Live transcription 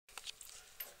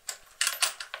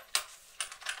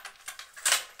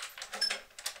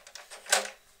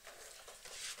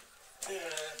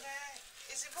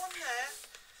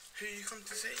Who you come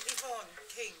to see? Yvonne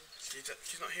King. She's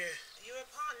not here. Are you a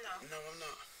partner? No, I'm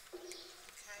not.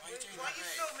 Okay. Why are you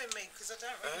filming me? Because I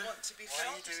don't really want to be filmed.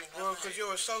 Why are you doing that? Well, because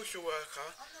you're a social worker.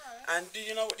 I know. And do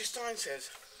you know what this sign says?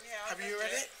 Yeah, Have you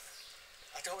read it?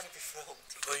 I don't want to be filmed.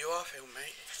 Well, you are filmed,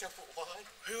 mate. Yeah, but why?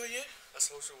 Who are you? A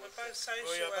social We're worker. both social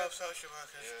Well, you're both workers. social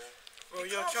workers. Yeah. Well,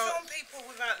 You your can't child. film people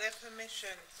without their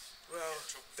permission. Well,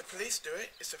 the police do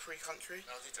it. It's a free country.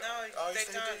 No, they don't. No, Oh, they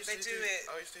yes, don't. yes, They do it.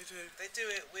 Oh, yes, they do. They do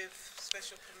it with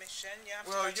special permission. You have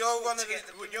Well, to you're go one to of the get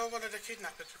the you're one of the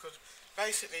kidnappers because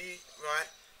basically, right?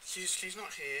 She's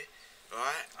not here,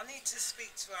 right? I need to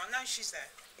speak to her. I know she's there.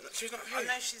 She's not I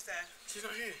here. know she's there. She's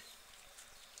not here.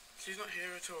 She's not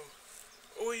here at all.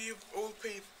 All you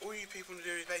people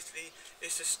do is basically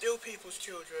is to steal people's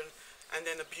children and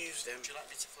then abuse them. Would you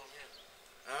like me to film you?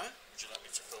 Huh? Would you like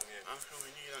me to film you? I'm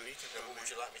filming you. You don't need to No, film but me.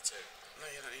 would you like me to? No,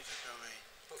 you don't need to film me.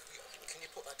 But can you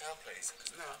put that down, please?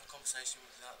 Because No. we have a conversation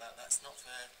without that. That's not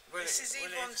fair. Well, This is well,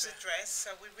 Yvonne's it's- address, so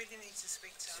we really need to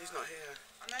speak to her. She's not here.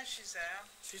 I know she's there.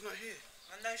 She's not here.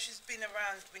 I know she's been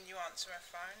around when you answer her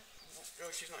phone.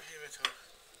 Well, she's not here at all.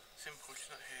 Simple. She's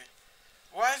not here.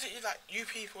 Why is it you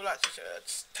people like to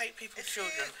take people's If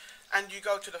children and you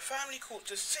go to the family courts,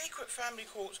 the secret family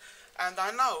courts, and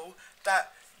I know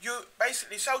that you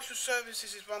basically social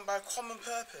services is run by common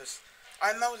purpose.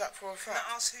 I know that for a Can fact.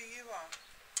 I ask who you are?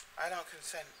 I don't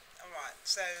consent. Alright,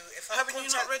 so if I Haven't you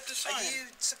not read the sign? Are you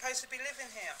supposed to be living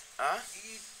here? Huh? Are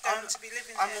you down to be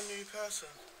living I'm here? a new person.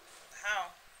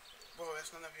 How? Well,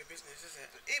 that's none of your business, is it?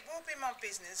 It will be my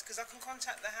business because I can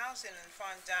contact the housing and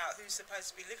find out who's supposed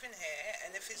to be living here.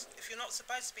 And if you're not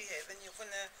supposed to be here, then you're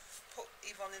going to put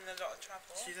Yvonne in a lot of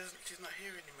trouble. She's not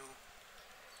here anymore.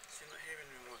 She's not here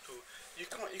anymore at all. You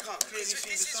can't clearly see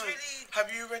the This is sign. really.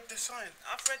 Have you read the sign?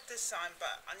 I've read the sign,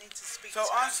 but I need to speak So to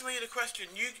her. answer me the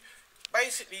question. You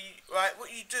basically, right,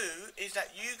 what you do is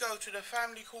that you go to the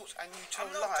family courts and you tell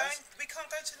I'm not lies. we can't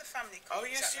go to the family Oh,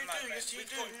 courts yes, at the you do, moment. yes, you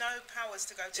We've do. got no powers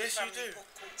to go to Yes, the you family do.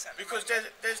 courts at the Because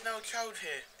moment. there's no child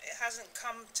here. It hasn't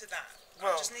come to that.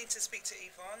 Well- I just need to speak to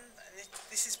Yvonne, and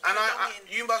this is And prolonging.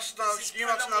 you must know, This is you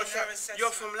must know, prolonging her assessment.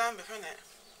 you're from Lambeth, innit?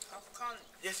 I can't.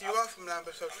 Yes, you are from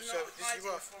Lambeth Social I'm not Service. Yes, you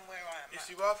hiding are. from where I am. Yes, at.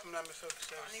 you are from Lambeth Social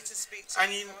I need Services. to speak to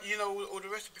And Yvonne. you know all the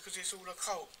rest of it because it's all a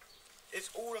cult. It's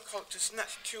all a cult to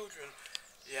snatch children.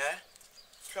 Yeah?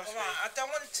 Trust me. Alright, I don't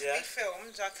want to Yeah. be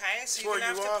filmed, okay? So Well,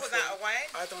 you're going to you have are to put that filmed. away.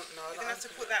 I don't know. You're going to have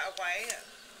to put that away.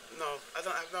 No, I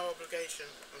don't have no obligation.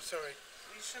 I'm sorry.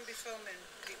 You shouldn't be filming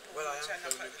people Well, I who am turn up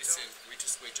at filming. the Listen, door.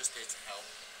 we're just here to help,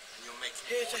 and you're making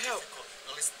Here it to more help? difficult.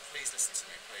 No, listen, please listen to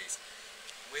me, please.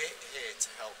 We're here to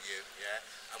help you, yeah,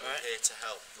 and we're Right. here to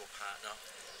help your partner,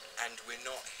 and we're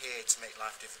not here to make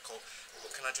life difficult.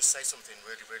 But can I just say something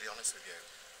really, really honest with you?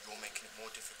 You're making it more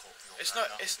difficult for your It's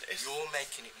partner. not. It's. You're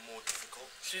making it more difficult.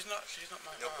 She's not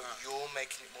my No, but partner. you're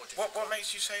making it more difficult. What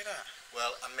makes you say that?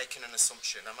 Well, I'm making an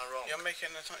assumption. Am I wrong? You're making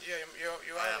a. Yeah, you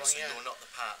I are am. wrong. So Yeah. you're not the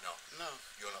partner. No.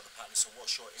 You're not the partner. So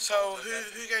what's your So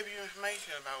involvement who gave you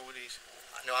information about all these?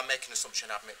 then? No, I'm making an assumption.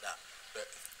 I admit that. But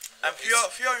And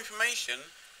what for is- your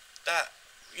information, that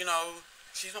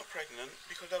she's not pregnant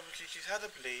because obviously she's had a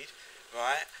bleed,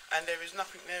 right? And there is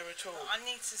nothing there at all. I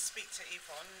need to speak to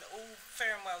Yvonne. All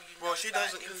fair and well, you know Well, she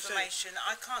that doesn't consent. information.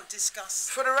 I can't discuss.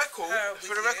 For the record, Her with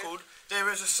you. there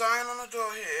is a sign on the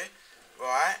door here,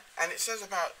 right? And it says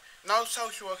about no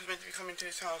social worker is meant to be coming to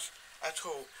this house at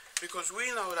all because we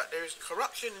know that there is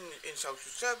corruption in social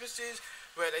services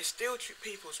where they steal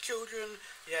people's children.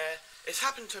 Yeah, it's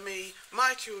happened to me.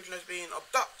 My children has been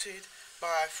abducted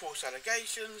by false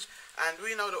allegations, and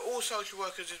we know that all social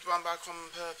workers is run by common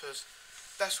purpose.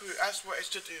 That's what it's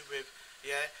to do with.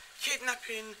 Yeah,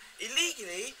 kidnapping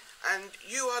illegally, and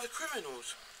you are the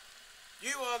criminals.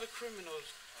 You are the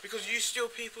criminals because you steal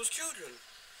people's children.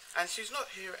 And she's not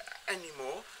here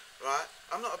anymore, right?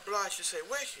 I'm not obliged to say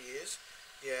where she is,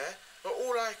 yeah? But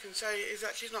all I can say is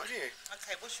that she's not here.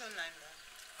 Okay, what's your name then?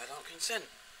 I don't consent.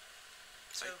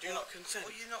 So I do not consent.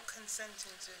 What are you not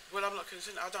consenting to? Well, I'm not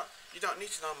consent. You don't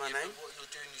need to know my Yeah, name. but what you're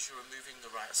doing is you're removing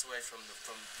the rights away from the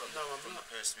No, I'm from not.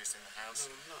 the person who's in the house.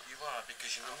 No, I'm not. You are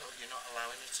because you're not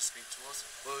allowing her to speak to us,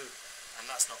 Well, and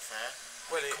that's not fair.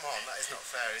 well, Come on, that is not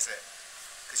fair, is it?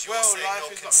 Because you're Well, saying life no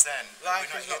is not- consent. but life we're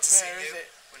is not here not to see fair, is you. it?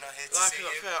 We're not here to life see is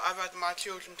not you. fair. I've had my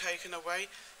children taken away,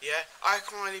 yeah? I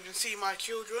can't even see my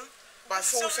children by I'm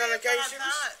false sorry allegations.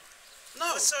 About that. No.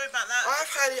 I'm sorry about that.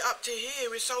 I've had it up to here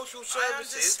with social services. I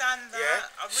understand that. Yeah,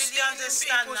 I really stealing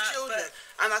understand people's that, children.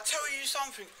 but- And I tell you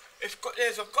something,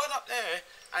 there's a God up there,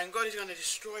 and God is going to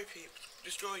destroy people,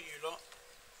 destroy you lot.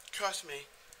 Trust me.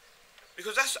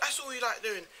 Because that's all you like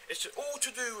doing. It's all to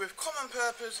do with common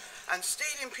purpose and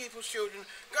stealing people's children,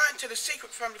 going to the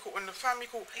secret family court when the family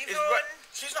court is right.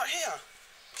 She's not here.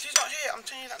 She's not here. I'm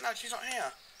telling you that now. She's not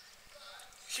here.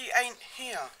 She ain't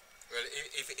here. Well,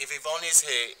 if Yvonne is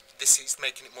here, this is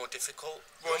making it more difficult.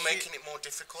 Well, You're making it more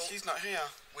difficult. She's not here.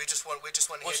 We're just here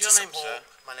What's to your name, support.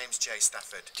 sir? My name's Jay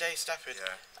Stafford. Jay Stafford.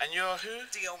 Yeah. And you're who?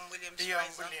 Dion Williams. Dion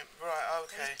Fraser. Williams. Right,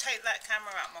 Can okay. you take that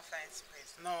camera out my face,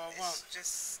 please? No, I won't. It's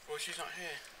just... Well, she's not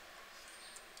here.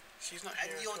 She's not And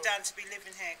here you're at all. down to be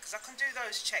living here, because I can do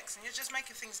those checks, and you're just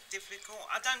making things difficult.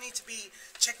 I don't need to be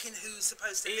checking who's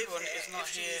supposed to live Yvonne here is not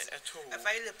if here she's at all.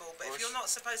 available. But Well, if you're not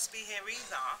supposed to be here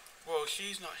either... Well,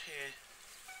 she's not here.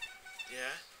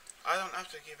 Yeah? I don't have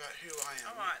to give out who I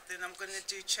am. Alright, then I'm going to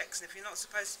do checks, and if you're not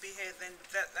supposed to be here, then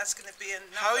that's going to be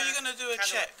another... How are you going to do a kind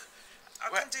of- check?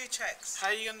 I can do checks. How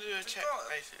are you going to do a check, got-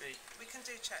 basically? We can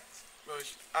do checks. Well,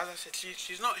 as I said,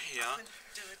 she's not here. I can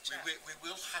do a check. We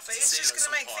will have But to it's see just her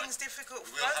going to at make some point. things difficult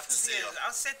for We will both have to of see you. her.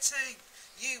 I said to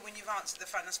you when you've answered the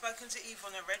phone, I've spoken to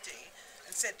Yvonne already,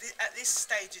 and said at this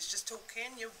stage it's just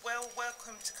talking. You're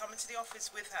welcome to come into the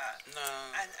office with her No.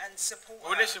 and support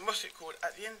Well, her. listen, what's it called?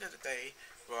 At the end of the day,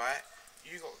 right,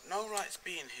 you got no rights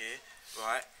being here,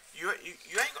 right? You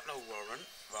ain't got no warrant,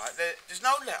 right? There's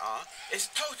no letter. It's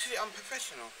totally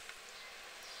unprofessional.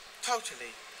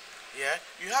 Totally. Yeah?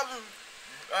 You haven't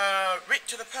written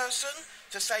to the person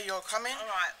to say you're coming.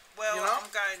 Alright, well, You know? I'm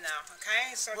going now,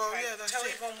 okay? So Well, yeah, that's tell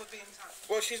it. Yvonne we'll be in touch.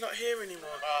 Well, she's not here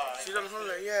anymore. Bye. She's on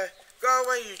holiday, yeah. Go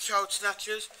away, you child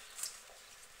snatchers.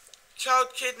 Child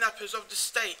kidnappers of the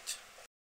state.